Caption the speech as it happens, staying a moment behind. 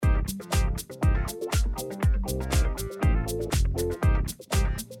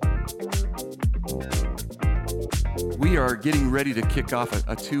We are getting ready to kick off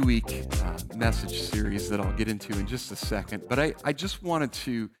a 2-week message series that I'll get into in just a second. But I just wanted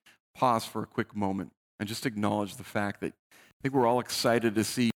to pause for a quick moment and just acknowledge the fact that I think we're all excited to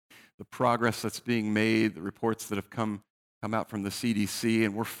see the progress that's being made, the reports that have come out from the CDC,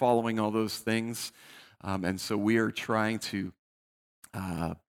 and we're following all those things. And so we are trying to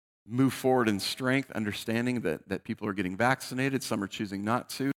move forward in strength, understanding that people are getting vaccinated. Some are choosing not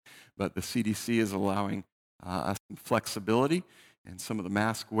to, but the CDC is allowing us some flexibility and some of the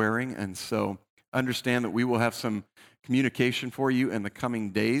mask wearing. And so understand that we will have some communication for you in the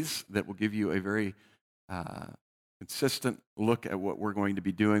coming days that will give you a very consistent look at what we're going to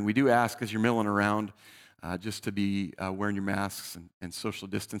be doing. We do ask as you're milling around just to be wearing your masks and social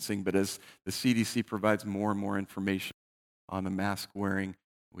distancing, but as the CDC provides more and more information on the mask wearing,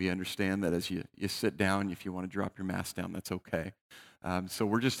 we understand that as you sit down, if you want to drop your mask down, that's okay. So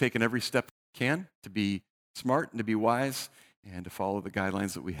we're just taking every step we can to be smart and to be wise and to follow the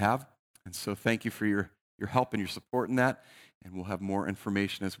guidelines that we have. And so thank you for your help and your support in that, and we'll have more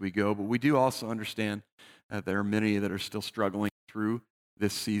information as we go. But we do also understand that there are many that are still struggling through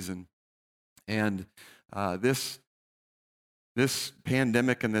this season. And this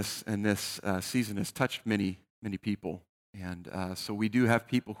pandemic and this season has touched many people. And so we do have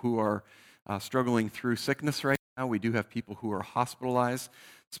people who are struggling through sickness right now. We do have people who are hospitalized.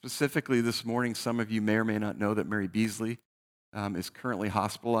 Specifically this morning, some of you may or may not know that Mary Beasley is currently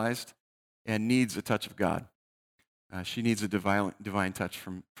hospitalized and needs a touch of God. She needs a divine touch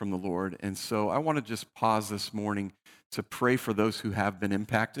from the Lord. And so I want to just pause this morning to pray for those who have been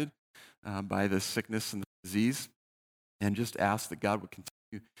impacted by this sickness and the disease, and just ask that God would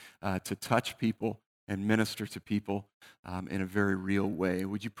continue to touch people and minister to people in a very real way.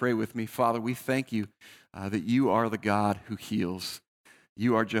 Would you pray with me? Father, we thank you that you are the God who heals.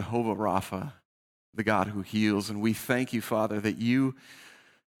 You are Jehovah Rapha, the God who heals. And we thank you, Father, that you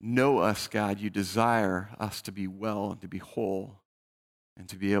know us, God. You desire us to be well and to be whole and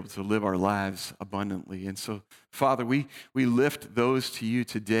to be able to live our lives abundantly. And so, Father, we lift those to you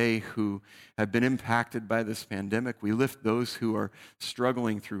today who have been impacted by this pandemic. We lift those who are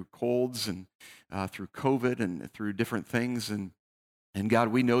struggling through colds and through COVID and through different things. And God,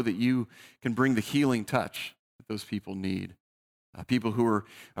 we know that you can bring the healing touch that those people need. People who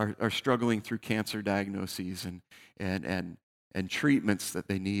are struggling through cancer diagnoses and treatments that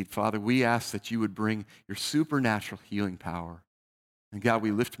they need. Father, we ask that you would bring your supernatural healing power. And God,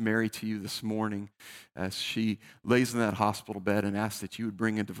 we lift Mary to you this morning as she lays in that hospital bed and ask that you would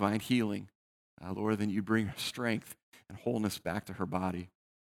bring a divine healing. Lord, then you bring her strength and wholeness back to her body.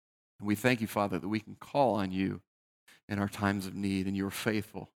 And we thank you, Father, that we can call on you in our times of need, and you're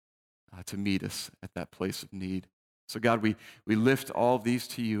faithful to meet us at that place of need. So God, we lift all of these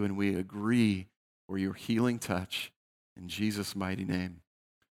to you, and we agree for your healing touch in Jesus' mighty name.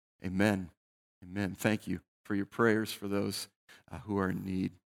 Amen. Amen. Thank you for your prayers for those who are in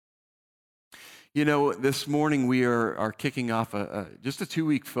need. You know, this morning we are kicking off just a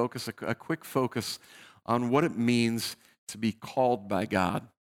 2-week focus, a quick focus on what it means to be called by God.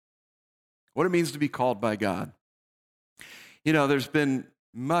 What it means to be called by God. You know, there's been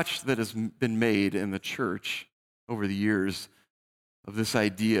much that has been made in the church over the years of this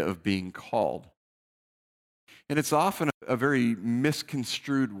idea of being called. And it's often a very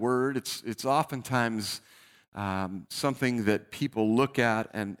misconstrued word. It's oftentimes something that people look at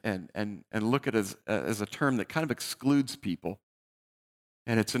and look at as a term that kind of excludes people.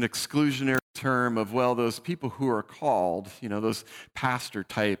 And it's an exclusionary term of, well, those people who are called, you know, those pastor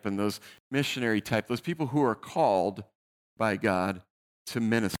type and those missionary type, those people who are called by God to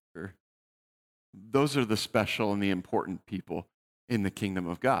minister, those are the special and the important people in the kingdom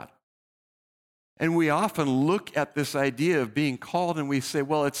of God. And we often look at this idea of being called and we say,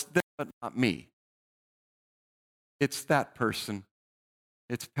 well, it's them, but not me. It's that person.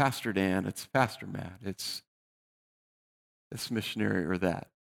 It's Pastor Dan. It's Pastor Matt. It's this missionary or that.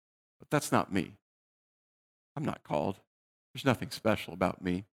 But that's not me. I'm not called. There's nothing special about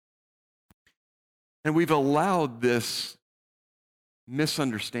me. And we've allowed this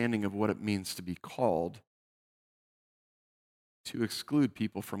misunderstanding of what it means to be called to exclude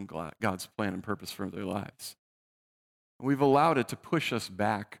people from God's plan and purpose for their lives. And we've allowed it to push us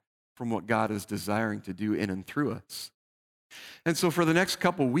back from what God is desiring to do in and through us. And so for the next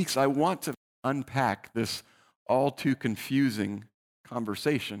couple weeks, I want to unpack this all too confusing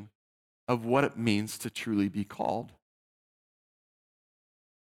conversation of what it means to truly be called.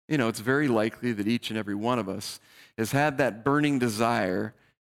 You know, it's very likely that each and every one of us has had that burning desire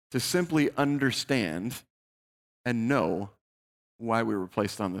to simply understand and know why we were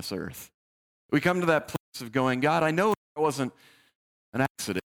placed on this earth. We come to that place of going, God, I know I wasn't an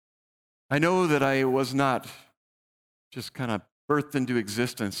accident. I know that I was not just kind of birthed into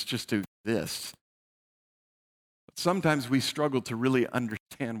existence just to exist. But sometimes we struggle to really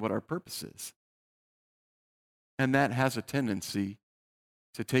understand what our purpose is. And that has a tendency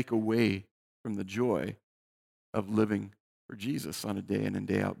to take away from the joy of living for Jesus on a day in and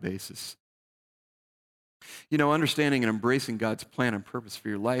day out basis. You know, understanding and embracing God's plan and purpose for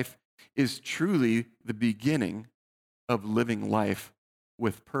your life is truly the beginning of living life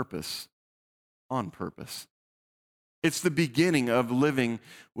with purpose, on purpose. It's the beginning of living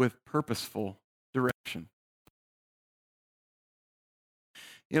with purposeful direction.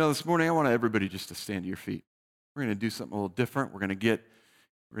 You know, this morning I want everybody just to stand to your feet. We're going to do something a little different. We're going to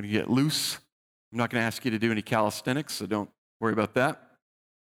get loose. I'm not going to ask you to do any calisthenics, so don't worry about that.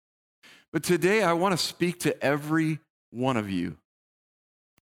 But today I want to speak to every one of you.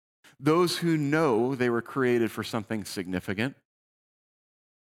 Those who know they were created for something significant,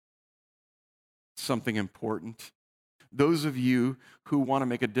 something important. Those of you who want to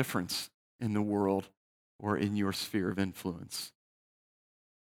make a difference in the world or in your sphere of influence.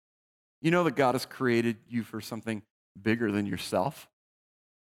 You know that God has created you for something bigger than yourself,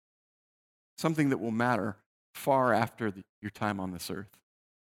 something that will matter far after your time on this earth.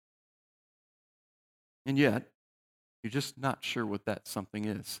 And yet, you're just not sure what that something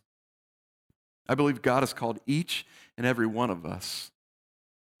is. I believe God has called each and every one of us,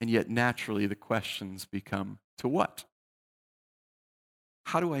 and yet naturally the questions become, to what?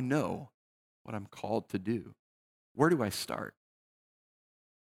 How do I know what I'm called to do? Where do I start?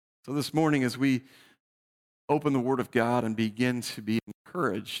 So this morning, as we open the Word of God and begin to be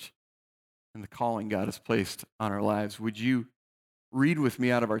encouraged in the calling God has placed on our lives, would you read with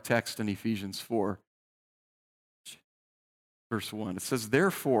me out of our text in Ephesians 4, verse 1. It says,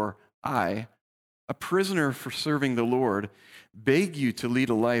 "Therefore I, a prisoner for serving the Lord, beg you to lead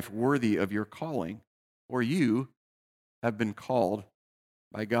a life worthy of your calling, for you have been called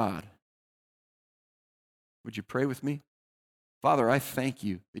by God." Would you pray with me? Father, I thank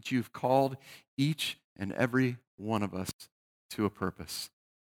you that you've called each and every one of us to a purpose.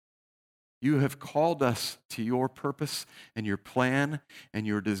 You have called us to your purpose and your plan, and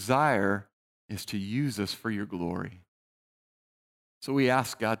your desire is to use us for your glory. So we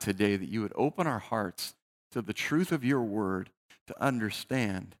ask, God, today that you would open our hearts to the truth of your word, to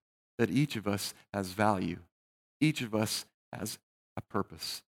understand that each of us has value. Each of us has a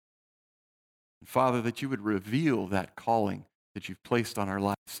purpose. And Father, that you would reveal that calling that you've placed on our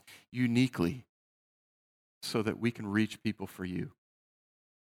lives uniquely so that we can reach people for you.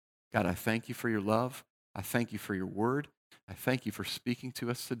 God, I thank you for your love. I thank you for your word. I thank you for speaking to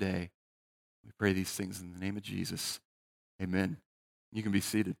us today. We pray these things in the name of Jesus. Amen. You can be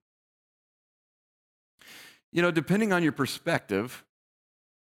seated. You know, depending on your perspective,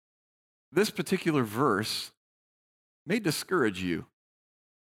 this particular verse may discourage you.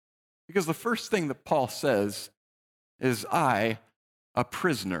 Because the first thing that Paul says is, I, a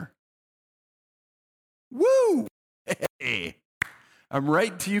prisoner. Woo! Hey, I'm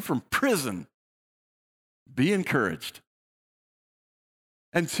writing to you from prison. Be encouraged.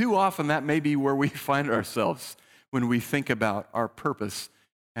 And too often that may be where we find ourselves when we think about our purpose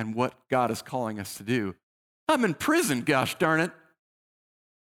and what God is calling us to do. I'm in prison, gosh darn it.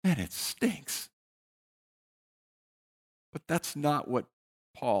 And it stinks. But that's not what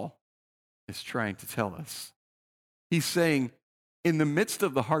Paul is trying to tell us. He's saying, in the midst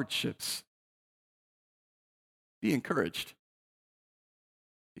of the hardships, be encouraged.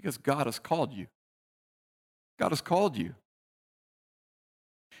 Because God has called you. God has called you.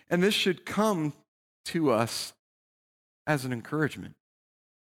 And this should come to us as an encouragement.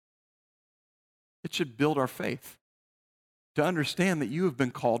 It should build our faith to understand that you have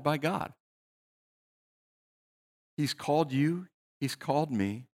been called by God. He's called you, he's called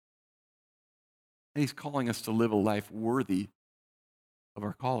me, and he's calling us to live a life worthy of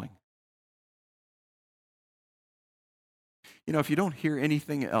our calling. You know, if you don't hear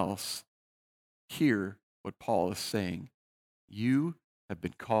anything else, hear what Paul is saying. You have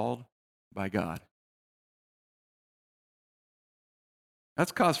been called by God.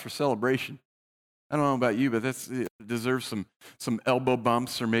 That's cause for celebration. I don't know about you, but it deserves some elbow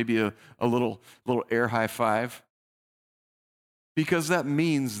bumps or maybe a little air high five. Because that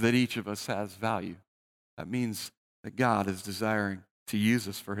means that each of us has value. That means that God is desiring to use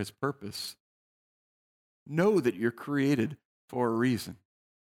us for his purpose. Know that you're created for a reason.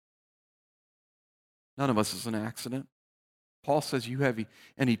 None of us is an accident. Paul says you have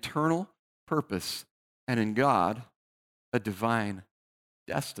an eternal purpose, and in God, a divine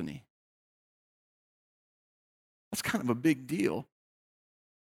destiny. That's kind of a big deal.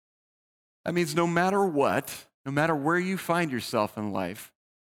 That means no matter what, no matter where you find yourself in life,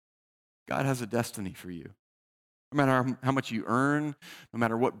 God has a destiny for you. No matter how much you earn, no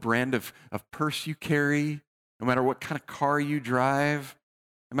matter what brand of purse you carry, no matter what kind of car you drive,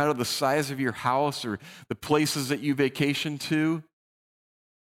 no matter the size of your house or the places that you vacation to,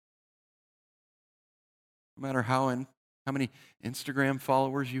 no matter how many Instagram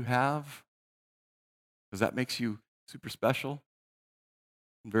followers you have, because that makes you super special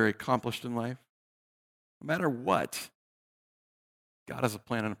and very accomplished in life. No matter what, God has a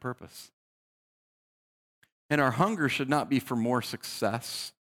plan and a purpose. And our hunger should not be for more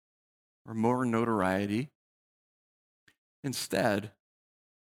success or more notoriety. Instead,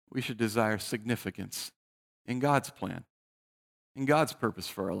 we should desire significance in God's plan, in God's purpose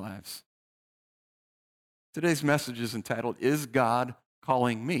for our lives. Today's message is entitled, Is God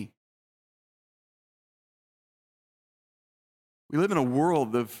Calling Me? We live in a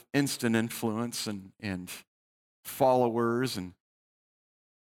world of instant influence and followers and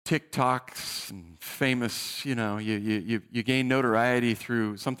TikToks and famous, you gain notoriety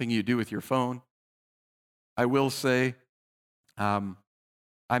through something you do with your phone. I will say, I'm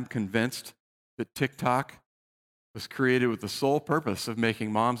convinced that TikTok was created with the sole purpose of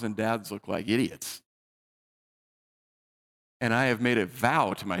making moms and dads look like idiots. And I have made a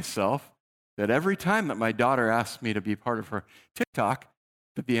vow to myself that every time that my daughter asks me to be part of her TikTok,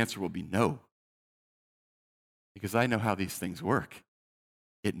 that the answer will be no. Because I know how these things work.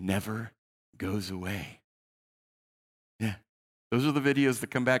 It never goes away. Yeah, those are the videos that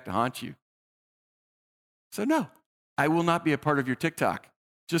come back to haunt you. So no, I will not be a part of your TikTok,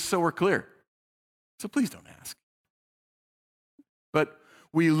 just so we're clear. So please don't ask. But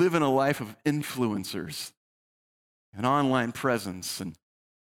we live in a life of influencers and online presence and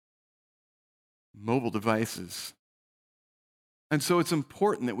mobile devices. And so it's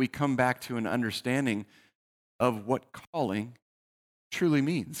important that we come back to an understanding of what calling truly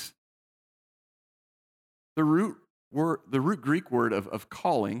means. The root Greek word of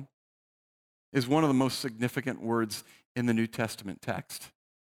calling is one of the most significant words in the New Testament text.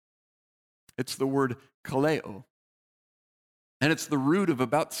 It's the word kaleo. And it's the root of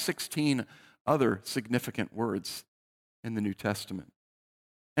about 16 other significant words in the New Testament.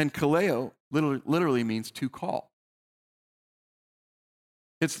 And kaleo literally means to call.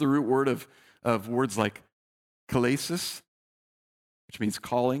 It's the root word of words like kalesis, which means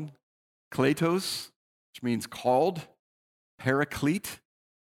calling, kletos, which means called, paraclete,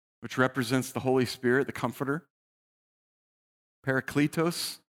 which represents the Holy Spirit, the Comforter,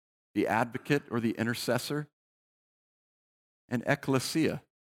 parakletos, the advocate or the intercessor, and ecclesia,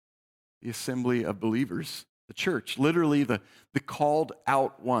 the assembly of believers, the church, literally the called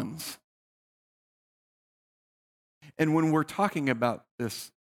out ones. And when we're talking about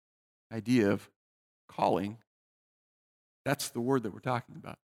this idea of calling, that's the word that we're talking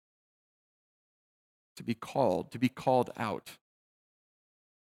about. To be called out.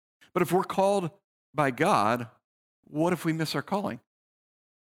 But if we're called by God, what if we miss our calling?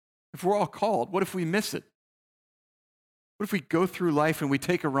 If we're all called, what if we miss it? What if we go through life and we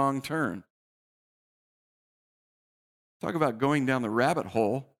take a wrong turn? Talk about going down the rabbit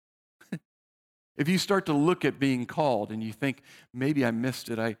hole. If you start to look at being called and you think, maybe I missed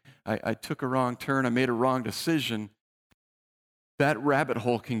it, I took a wrong turn, I made a wrong decision, that rabbit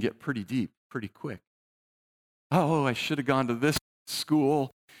hole can get pretty deep pretty quick. Oh, I should have gone to this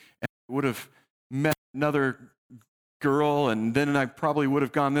school and would have met another girl, and then I probably would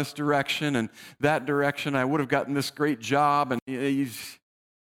have gone this direction, and that direction I would have gotten this great job, and you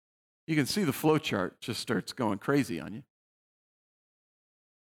can see the flow chart just starts going crazy on you.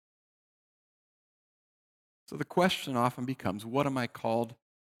 So the question often becomes, what am I called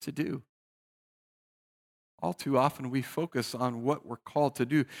to do? All too often we focus on what we're called to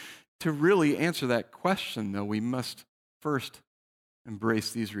do. To really answer that question, though, we must first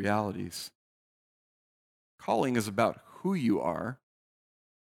embrace these realities. Calling is about who you are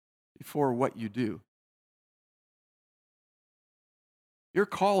before what you do. Your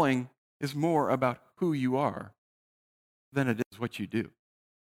calling is more about who you are than it is what you do.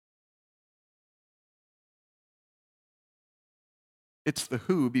 It's the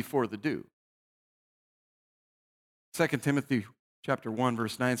who before the do. 2 Timothy chapter 1,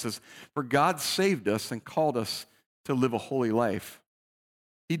 verse 9 says, "For God saved us and called us to live a holy life.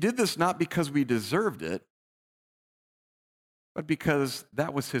 He did this not because we deserved it, but because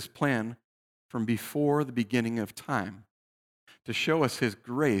that was his plan from before the beginning of time, to show us his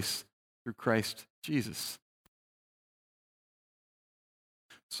grace through Christ Jesus."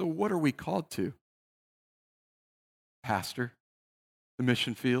 So what are we called to? pastor, the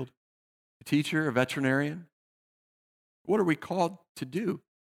mission field, a teacher, a veterinarian? What are we called to do?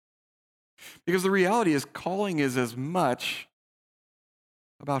 Because the reality is, calling is as much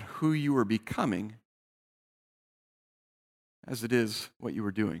about who you are becoming as it is what you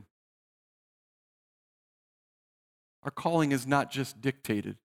are doing. Our calling is not just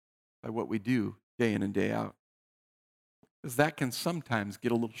dictated by what we do day in and day out, because that can sometimes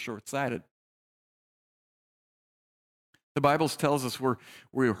get a little short-sighted. The Bible tells us we're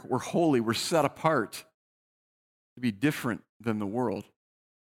holy, we're set apart to be different than the world.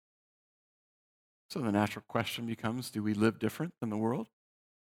 So the natural question becomes, do we live different than the world?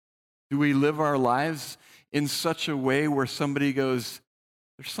 Do we live our lives in such a way where somebody goes,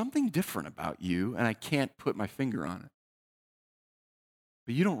 there's something different about you, and I can't put my finger on it?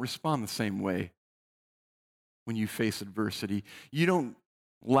 But you don't respond the same way when you face adversity. You don't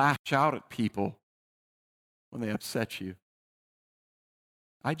lash out at people when they upset you.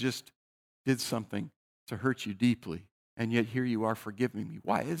 I just did something to hurt you deeply, and yet here you are forgiving me.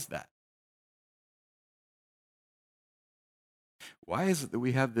 Why is that? Why is it that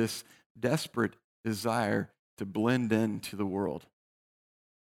we have this desperate desire to blend into the world?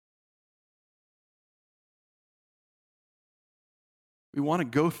 We want to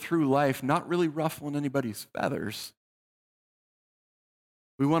go through life not really ruffling anybody's feathers.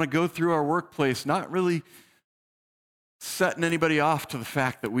 We want to go through our workplace not really setting anybody off to the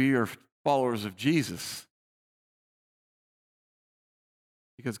fact that we are followers of Jesus.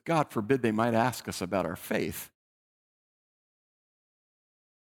 Because God forbid they might ask us about our faith.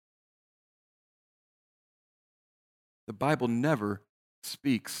 The Bible never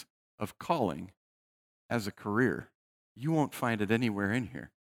speaks of calling as a career. You won't find it anywhere in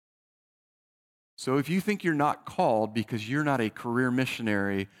here. So if you think you're not called because you're not a career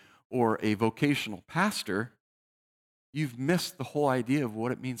missionary or a vocational pastor, you've missed the whole idea of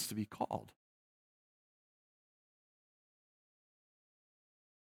what it means to be called.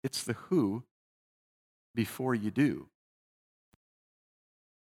 It's the who before you do.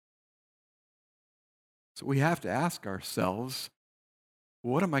 So we have to ask ourselves,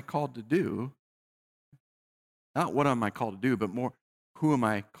 what am I called to do? Not what am I called to do, but more, who am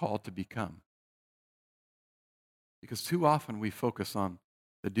I called to become? Because too often we focus on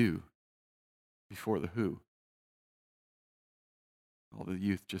the do before the who. All the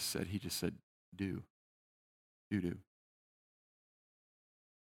youth just said, he just said, do. Do.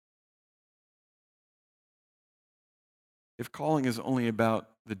 If calling is only about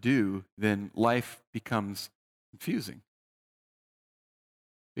the do, then life becomes confusing.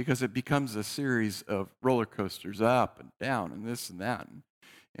 Because it becomes a series of roller coasters, up and down and this and that.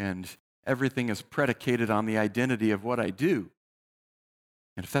 And everything is predicated on the identity of what I do.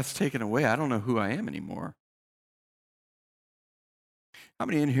 And if that's taken away, I don't know who I am anymore. How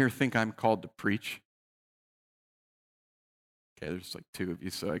many in here think I'm called to preach? Okay, there's like two of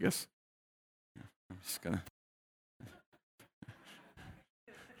you, so I guess I'm just going to.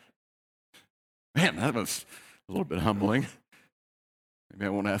 Man, that was a little bit humbling. Maybe I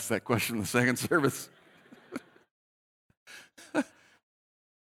won't ask that question in the second service.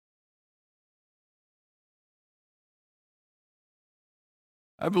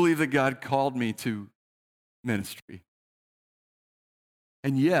 I believe that God called me to ministry.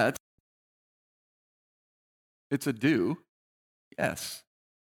 And yet, it's a do. Yes,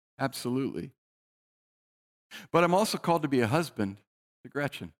 absolutely. But I'm also called to be a husband to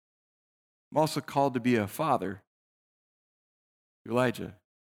Gretchen. I'm also called to be a father to Elijah,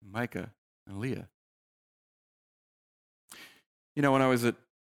 Micah, and Leah. You know, when I was at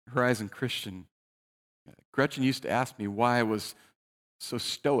Horizon Christian, Gretchen used to ask me why I was so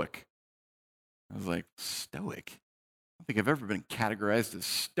stoic. I was like, stoic? I don't think I've ever been categorized as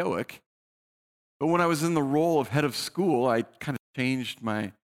stoic. But when I was in the role of head of school, I kind of changed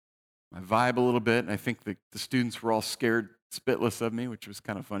my vibe a little bit, and I think the students were all scared spitless of me, which was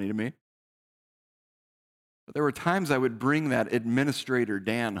kind of funny to me. But there were times I would bring that administrator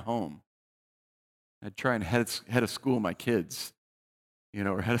Dan home. I'd try and head of school my kids,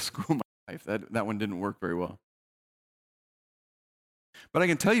 or head of school my wife. That one didn't work very well. But I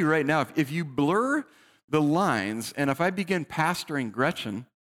can tell you right now, if you blur the lines, and if I begin pastoring Gretchen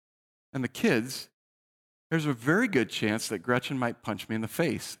and the kids, there's a very good chance that Gretchen might punch me in the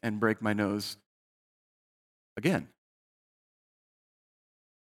face and break my nose again.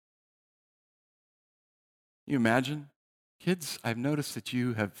 Can you imagine? Kids, I've noticed that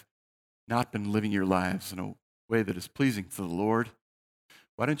you have not been living your lives in a way that is pleasing to the Lord.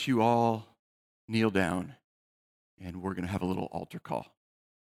 Why don't you all kneel down and we're going to have a little altar call?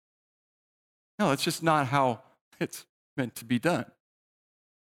 No, it's just not how it's meant to be done.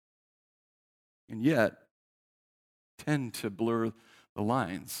 And yet, tend to blur the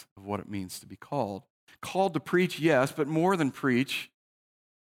lines of what it means to be called. Called to preach, yes, but more than preach,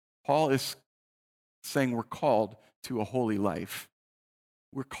 Paul is saying we're called to a holy life.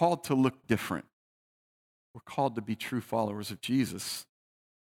 We're called to look different. We're called to be true followers of Jesus.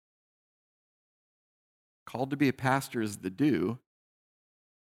 Called to be a pastor is the do,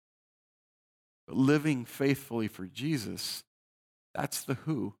 but living faithfully for Jesus, that's the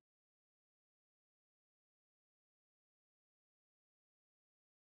who.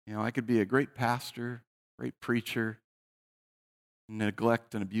 You know, I could be a great pastor, great preacher,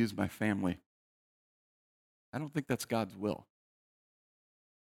 neglect and abuse my family. I don't think that's God's will.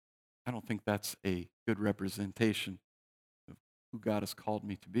 I don't think that's a good representation of who God has called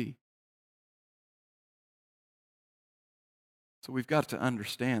me to be. So we've got to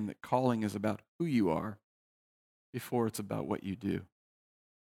understand that calling is about who you are before it's about what you do.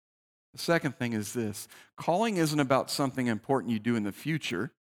 The second thing is this: calling isn't about something important you do in the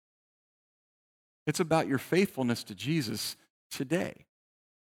future. It's about your faithfulness to Jesus today.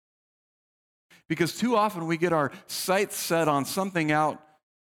 Because too often we get our sights set on something out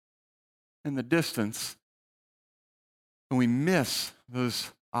in the distance, and we miss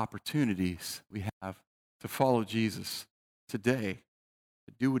those opportunities we have to follow Jesus today,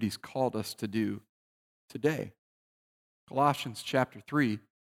 to do what he's called us to do today. Colossians chapter 3,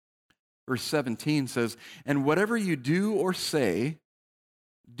 verse 17 says, "And whatever you do or say,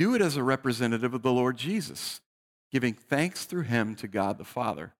 do it as a representative of the Lord Jesus, giving thanks through him to God the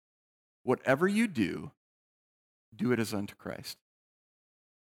Father. Whatever you do, do it as unto Christ."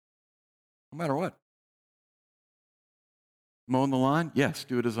 No matter what. Mowing the lawn? Yes,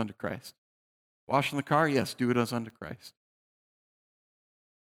 do it as unto Christ. Washing the car? Yes, do it as unto Christ.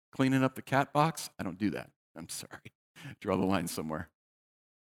 Cleaning up the cat box? I don't do that. I'm sorry. Draw the line somewhere.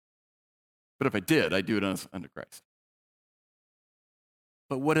 But if I did, I do it as unto Christ.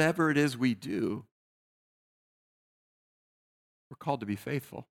 But whatever it is we do, we're called to be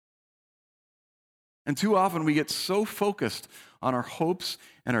faithful. And too often we get so focused on our hopes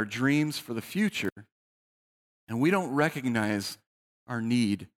and our dreams for the future, and we don't recognize our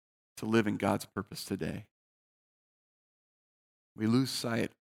need to live in God's purpose today. We lose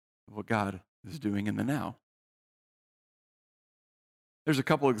sight of what God is doing in the now. There's a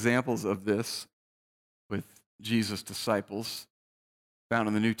couple examples of this with Jesus' disciples found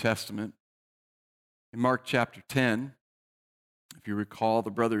in the New Testament. In Mark chapter 10, if you recall, the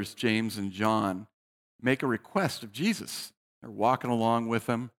brothers James and John make a request of Jesus. They're walking along with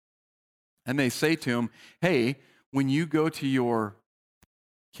him, and they say to him, "Hey, when you go to your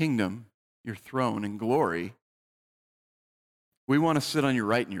kingdom, your throne and glory, we want to sit on your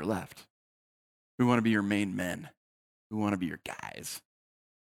right and your left. We want to be your main men. We want to be your guys."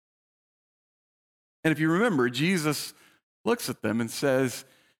 And if you remember, Jesus looks at them and says,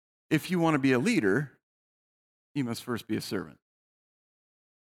 if you want to be a leader, you must first be a servant.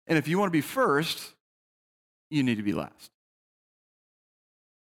 And if you want to be first, you need to be last.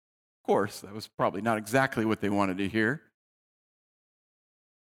 Of course, that was probably not exactly what they wanted to hear.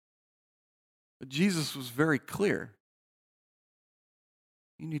 But Jesus was very clear.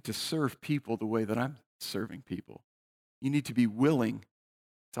 You need to serve people the way that I'm serving people. You need to be willing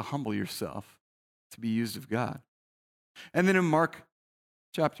to humble yourself to be used of God. And then in Mark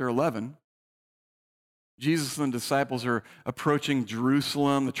chapter 11, Jesus and the disciples are approaching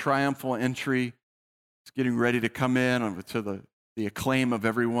Jerusalem, the triumphal entry. It's getting ready to come in to the acclaim of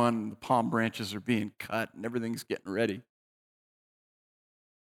everyone. The palm branches are being cut and everything's getting ready.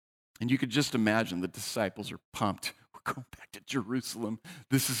 And you could just imagine the disciples are pumped. We're going back to Jerusalem.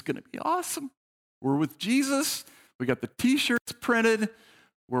 This is going to be awesome. We're with Jesus. We got the t-shirts printed.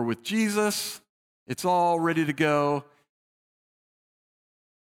 We're with Jesus. It's all ready to go.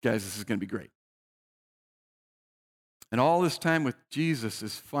 Guys, this is going to be great. And all this time with Jesus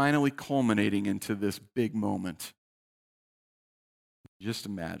is finally culminating into this big moment. Just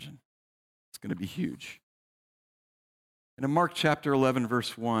imagine. It's going to be huge. And in Mark chapter 11,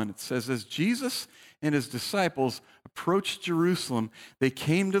 verse 1, it says, as Jesus and his disciples approached Jerusalem, they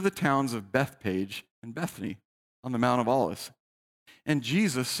came to the towns of Bethphage and Bethany on the Mount of Olives. And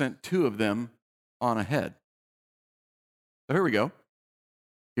Jesus sent two of them on ahead. So here we go.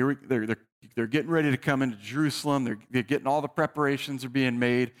 They're getting ready to come into Jerusalem. They're getting all the preparations are being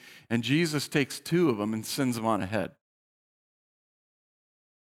made. And Jesus takes two of them and sends them on ahead.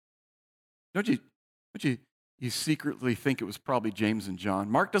 Don't you secretly think it was probably James and John?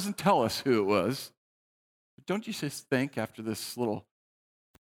 Mark doesn't tell us who it was. But don't you just think after this little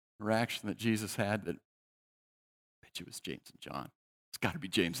interaction that Jesus had that bet you it was James and John. It's got to be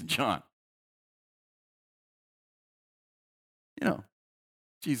James and John. You know,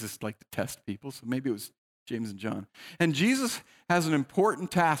 Jesus liked to test people, so maybe it was James and John. And Jesus has an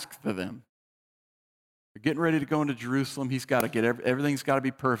important task for them. They're getting ready to go into Jerusalem. He's got to get everything's got to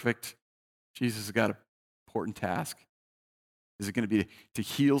be perfect. Jesus has got an important task. Is it going to be to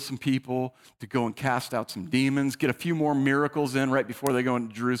heal some people, to go and cast out some demons, get a few more miracles in right before they go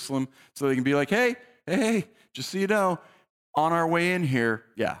into Jerusalem so they can be like, hey, just so you know, on our way in here,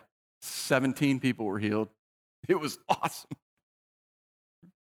 17 people were healed. It was awesome.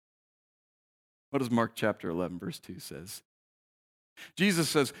 What does Mark chapter 11, verse 2 says? Jesus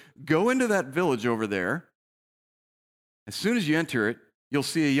says, go into that village over there. As soon as you enter it, you'll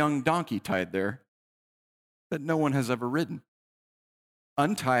see a young donkey tied there that no one has ever ridden.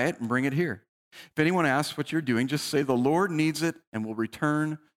 Untie it and bring it here. If anyone asks what you're doing, just say, the Lord needs it and will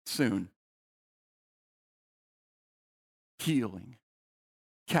return soon. Healing.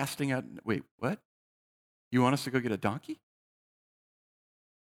 Casting out, wait, what? You want us to go get a donkey?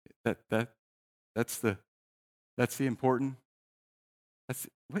 That's the important.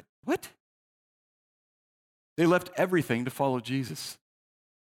 What? They left everything to follow Jesus.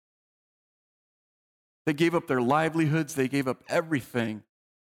 They gave up their livelihoods. They gave up everything.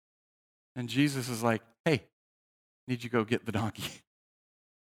 And Jesus is like, hey, I need you to go get the donkey.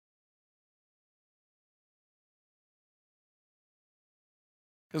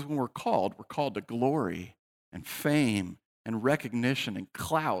 Because when we're called to glory and fame and recognition and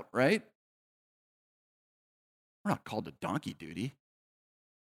clout, right? We're not called to donkey duty.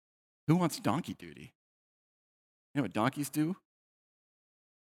 Who wants donkey duty? You know what donkeys do?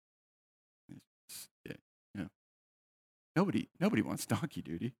 Yeah. Nobody wants donkey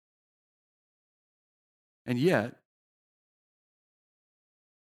duty. And yet,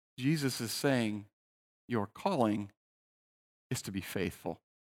 Jesus is saying, your calling is to be faithful.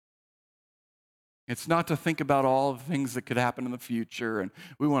 It's not to think about all the things that could happen in the future, and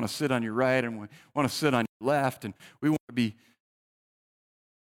we want to sit on your right, and we want to sit on your left, and we want to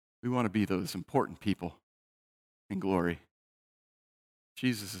be those important people in glory.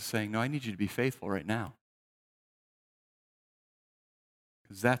 Jesus is saying, no, I need you to be faithful right now.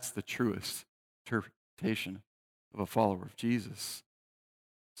 Because that's the truest interpretation of a follower of Jesus.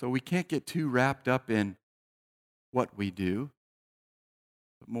 So we can't get too wrapped up in what we do,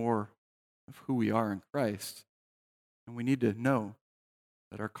 but more of who we are in Christ. And we need to know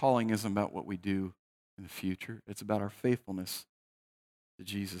that our calling isn't about what we do in the future. It's about our faithfulness to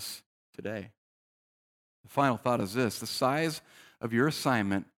Jesus today. The final thought is this: the size of your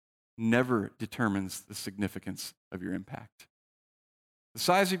assignment never determines the significance of your impact. The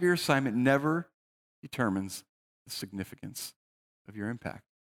size of your assignment never determines the significance of your impact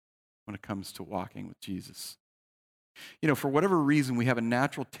when it comes to walking with Jesus. You know, for whatever reason, we have a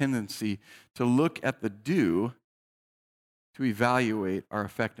natural tendency to look at the do to evaluate our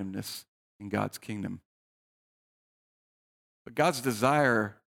effectiveness in God's kingdom. But God's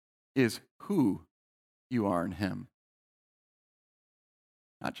desire is who you are in Him,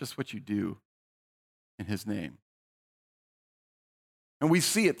 not just what you do in His name. And we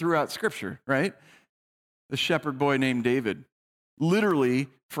see it throughout Scripture, right? The shepherd boy named David, literally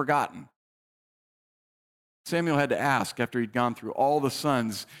forgotten. Samuel had to ask after he'd gone through all the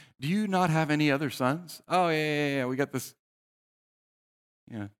sons, do you not have any other sons? Oh, yeah, we got this.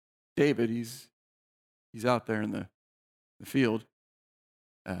 Yeah, David, he's out there in the field.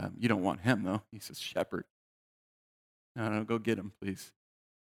 You don't want him, though. He says, shepherd. No, go get him, please.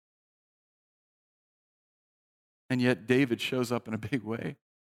 And yet David shows up in a big way.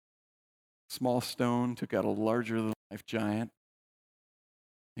 Small stone took out a larger-than-life giant.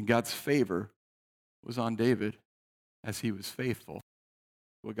 And God's favor was on David as he was faithful to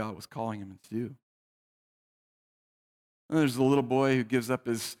what God was calling him to do. And there's the little boy who gives up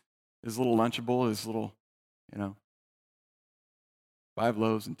his little Lunchable, his little, 5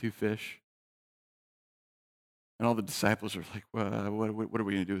 loaves and 2 fish. And all the disciples are like, well, what are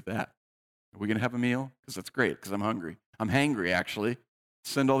we going to do with that? Are we going to have a meal? Because that's great, because I'm hungry. I'm hangry, actually.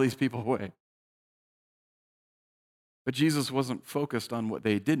 Send all these people away. But Jesus wasn't focused on what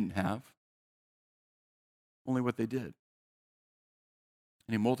they didn't have, only what they did.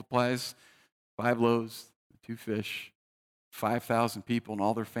 And He multiplies 5 loaves, 2 fish, 5,000 people and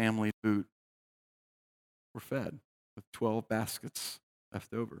all their family food were fed with 12 baskets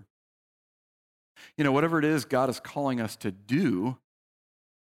left over. Whatever it is God is calling us to do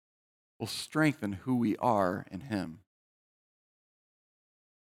will strengthen who we are in Him.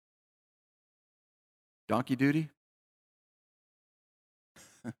 Donkey duty?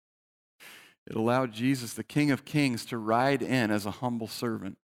 It allowed Jesus, the King of Kings, to ride in as a humble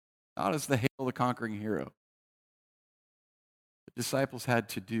servant, not as the hail the conquering hero. The disciples had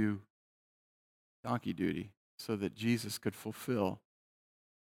to do donkey duty so that Jesus could fulfill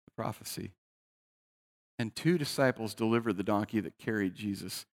the prophecy. And 2 disciples delivered the donkey that carried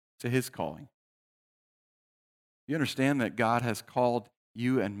Jesus to his calling. You understand that God has called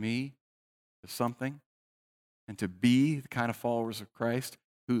you and me to something and to be the kind of followers of Christ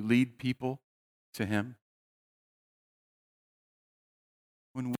who lead people to him?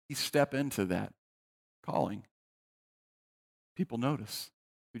 When we step into that calling, people notice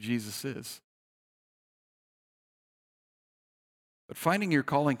who Jesus is. But finding your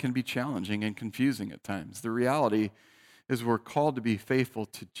calling can be challenging and confusing at times. The reality is we're called to be faithful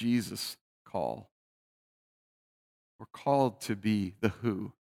to Jesus' call. We're called to be the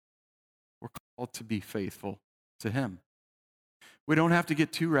who. We're called to be faithful to him. We don't have to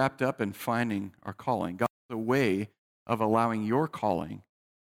get too wrapped up in finding our calling. God has a way of allowing your calling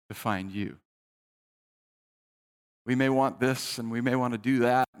to find you. We may want this and we may want to do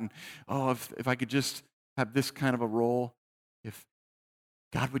that. And, if I could just have this kind of a role, if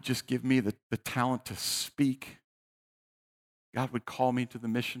God would just give me the talent to speak, God would call me to the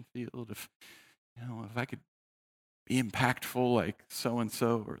mission field. If I could be impactful like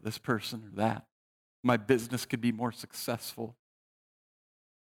so-and-so or this person or that, my business could be more successful.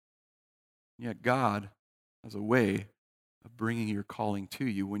 Yet God has a way of bringing your calling to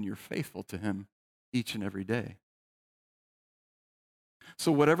you when you're faithful to him each and every day.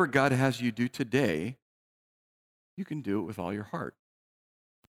 So whatever God has you do today, you can do it with all your heart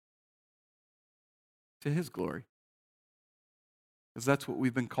to his glory, because that's what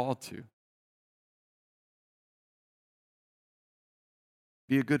we've been called to.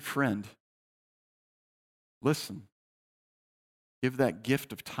 Be a good friend. Listen. Give that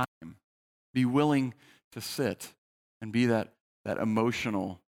gift of time. Be willing to sit and be that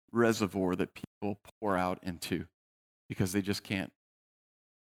emotional reservoir that people pour out into because they just can't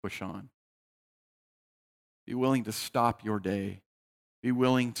push on. Be willing to stop your day. Be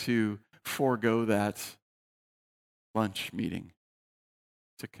willing to forego that lunch meeting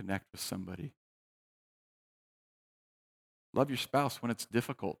to connect with somebody. Love your spouse when it's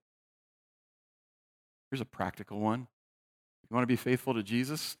difficult. Here's a practical one. You want to be faithful to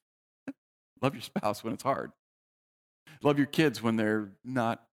Jesus? Love your spouse when it's hard. Love your kids when they're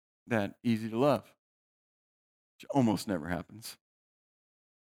not that easy to love, which almost never happens.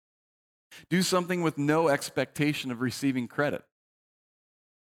 Do something with no expectation of receiving credit.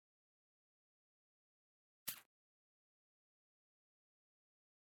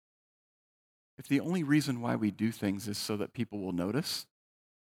 If the only reason why we do things is so that people will notice,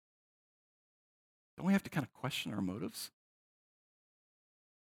 don't we have to kind of question our motives?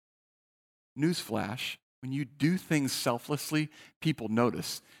 Newsflash, when you do things selflessly, people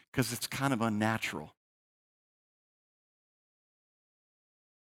notice because it's kind of unnatural.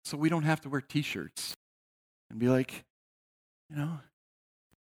 So we don't have to wear t-shirts and be like,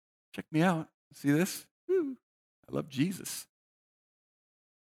 check me out. See this? Woo. I love Jesus.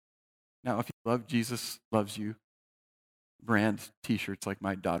 Now, if you love Jesus loves you, brand t-shirts like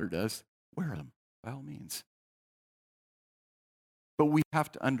my daughter does, wear them by all means. But we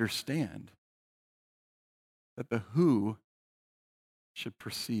have to understand that the who should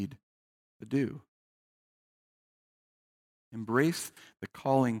precede the do. Embrace the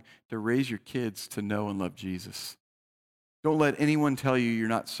calling to raise your kids to know and love Jesus. Don't let anyone tell you you're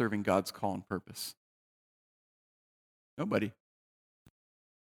not serving God's call and purpose. Nobody.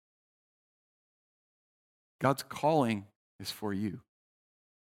 God's calling is for you.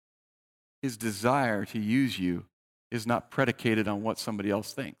 His desire to use you is not predicated on what somebody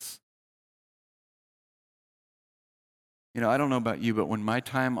else thinks. I don't know about you, but when my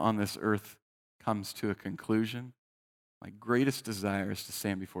time on this earth comes to a conclusion, my greatest desire is to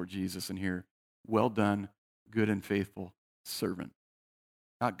stand before Jesus and hear, "Well done, good and faithful servant."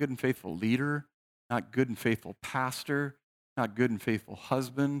 Not good and faithful leader, not good and faithful pastor, not good and faithful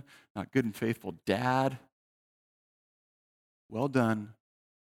husband, not good and faithful dad. Well done,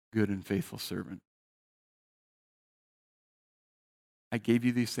 good and faithful servant. I gave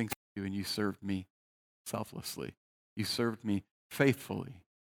you these things to do, and you served me selflessly. You served me faithfully.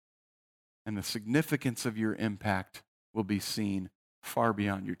 And the significance of your impact will be seen far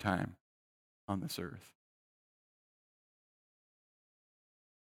beyond your time on this earth.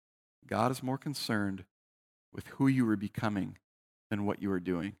 God is more concerned with who you are becoming than what you are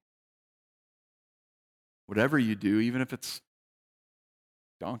doing. Whatever you do, even if it's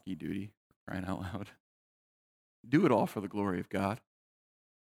donkey duty, crying out loud, do it all for the glory of God.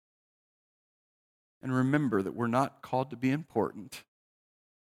 And remember that we're not called to be important.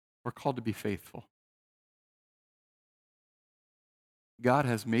 We're called to be faithful. God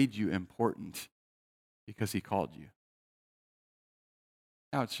has made you important because he called you.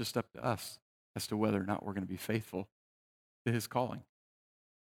 Now it's just up to us as to whether or not we're going to be faithful to his calling.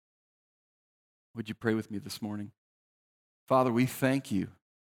 Would you pray with me this morning? Father, we thank you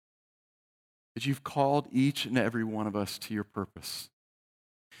that you've called each and every one of us to your purpose.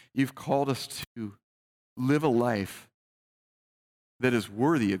 You've called us to live a life that is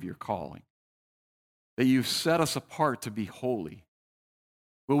worthy of your calling, that you've set us apart to be holy.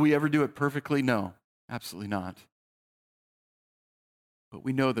 Will we ever do it perfectly? No, absolutely not. But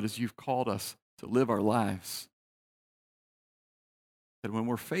we know that as you've called us to live our lives, that when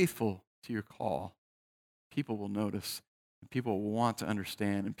we're faithful to your call, people will notice, and people will want to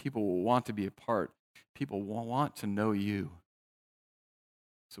understand, and people will want to be a part. People will want to know you.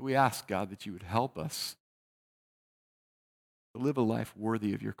 So we ask, God, that you would help us to live a life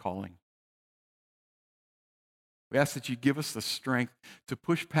worthy of your calling. We ask that you give us the strength to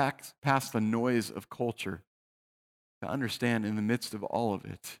push past the noise of culture, to understand in the midst of all of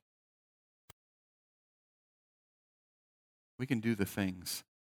it, we can do the things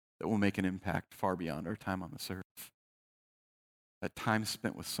that will make an impact far beyond our time on this earth. That time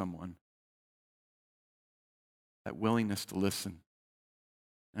spent with someone, that willingness to listen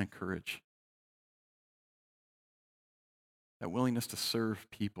and encourage, that willingness to serve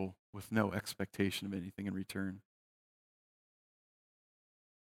people with no expectation of anything in return.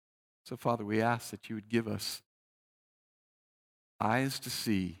 So, Father, we ask that you would give us eyes to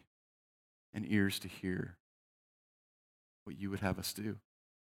see and ears to hear what you would have us do.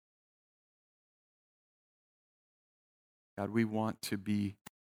 God, we want to be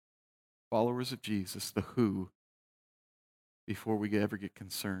followers of Jesus, the who, before we ever get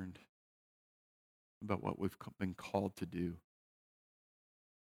concerned about what we've been called to do.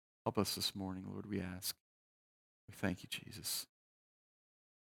 Help us this morning, Lord, we ask. We thank you, Jesus.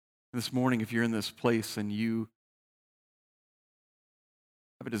 And this morning, if you're in this place and you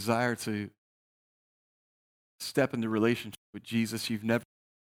have a desire to step into relationship with Jesus, you've never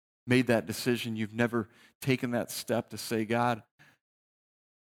made that decision, you've never taken that step to say, God,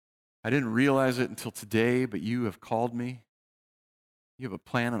 I didn't realize it until today, but you have called me. You have a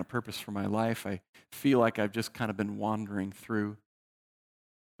plan and a purpose for my life. I feel like I've just kind of been wandering through.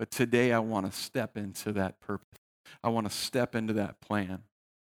 But today I want to step into that purpose. I want to step into that plan.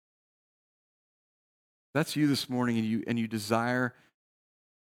 That's you this morning, and you desire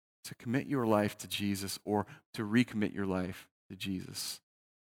to commit your life to Jesus or to recommit your life to Jesus.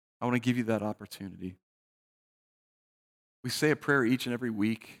 I want to give you that opportunity. We say a prayer each and every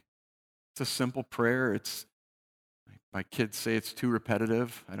week. It's a simple prayer. My kids say it's too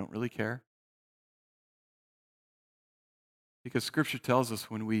repetitive. I don't really care. Because Scripture tells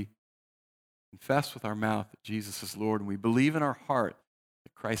us when we confess with our mouth that Jesus is Lord and we believe in our heart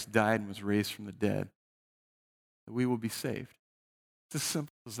that Christ died and was raised from the dead, that we will be saved. It's as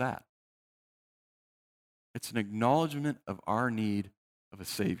simple as that. It's an acknowledgement of our need of a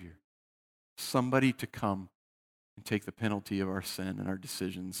Savior, somebody to come and take the penalty of our sin and our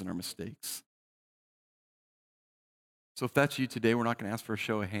decisions and our mistakes. So if that's you today, we're not going to ask for a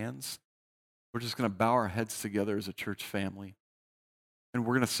show of hands. We're just going to bow our heads together as a church family, and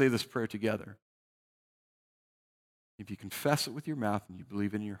we're going to say this prayer together. If you confess it with your mouth and you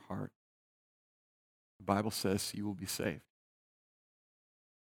believe it in your heart, the Bible says you will be saved.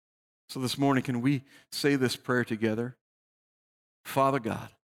 So this morning, can we say this prayer together? Father God,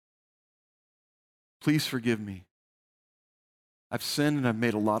 please forgive me. I've sinned and I've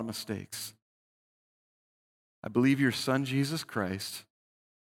made a lot of mistakes. I believe your Son, Jesus Christ,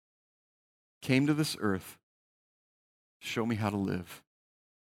 came to this earth to show me how to live.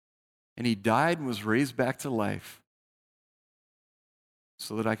 And he died and was raised back to life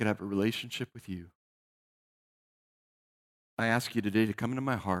so that I could have a relationship with you. I ask you today to come into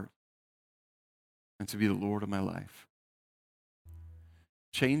my heart and to be the Lord of my life.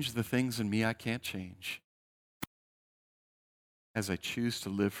 Change the things in me I can't change as I choose to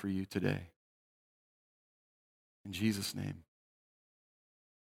live for you today. In Jesus' name,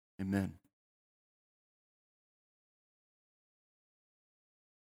 amen.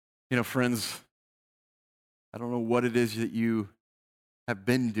 You know, friends, I don't know what it is that you have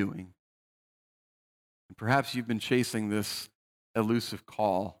been doing. And perhaps you've been chasing this elusive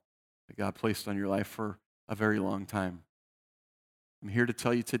call that God placed on your life for a very long time. I'm here to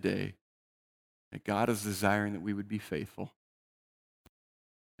tell you today that God is desiring that we would be faithful.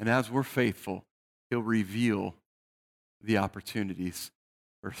 And as we're faithful, he'll reveal the opportunities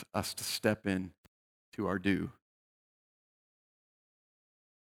for us to step in to our due.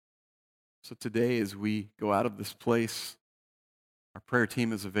 So today, as we go out of this place, our prayer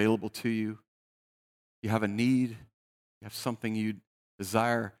team is available to you. You have a need, you have something you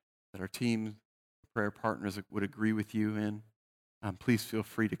desire that our team, prayer partners would agree with you in, please feel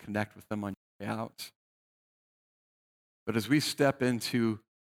free to connect with them on your way out. But as we step into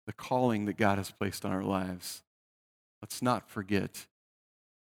the calling that God has placed on our lives, let's not forget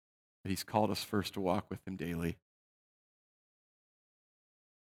that He's called us first to walk with Him daily.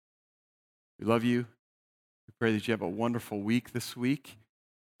 We love you. We pray that you have a wonderful week this week.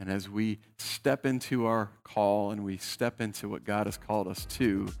 And as we step into our call and we step into what God has called us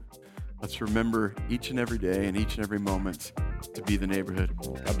to, let's remember each and every day and each and every moment to be the neighborhood.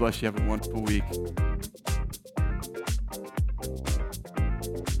 God bless you. Have a wonderful week.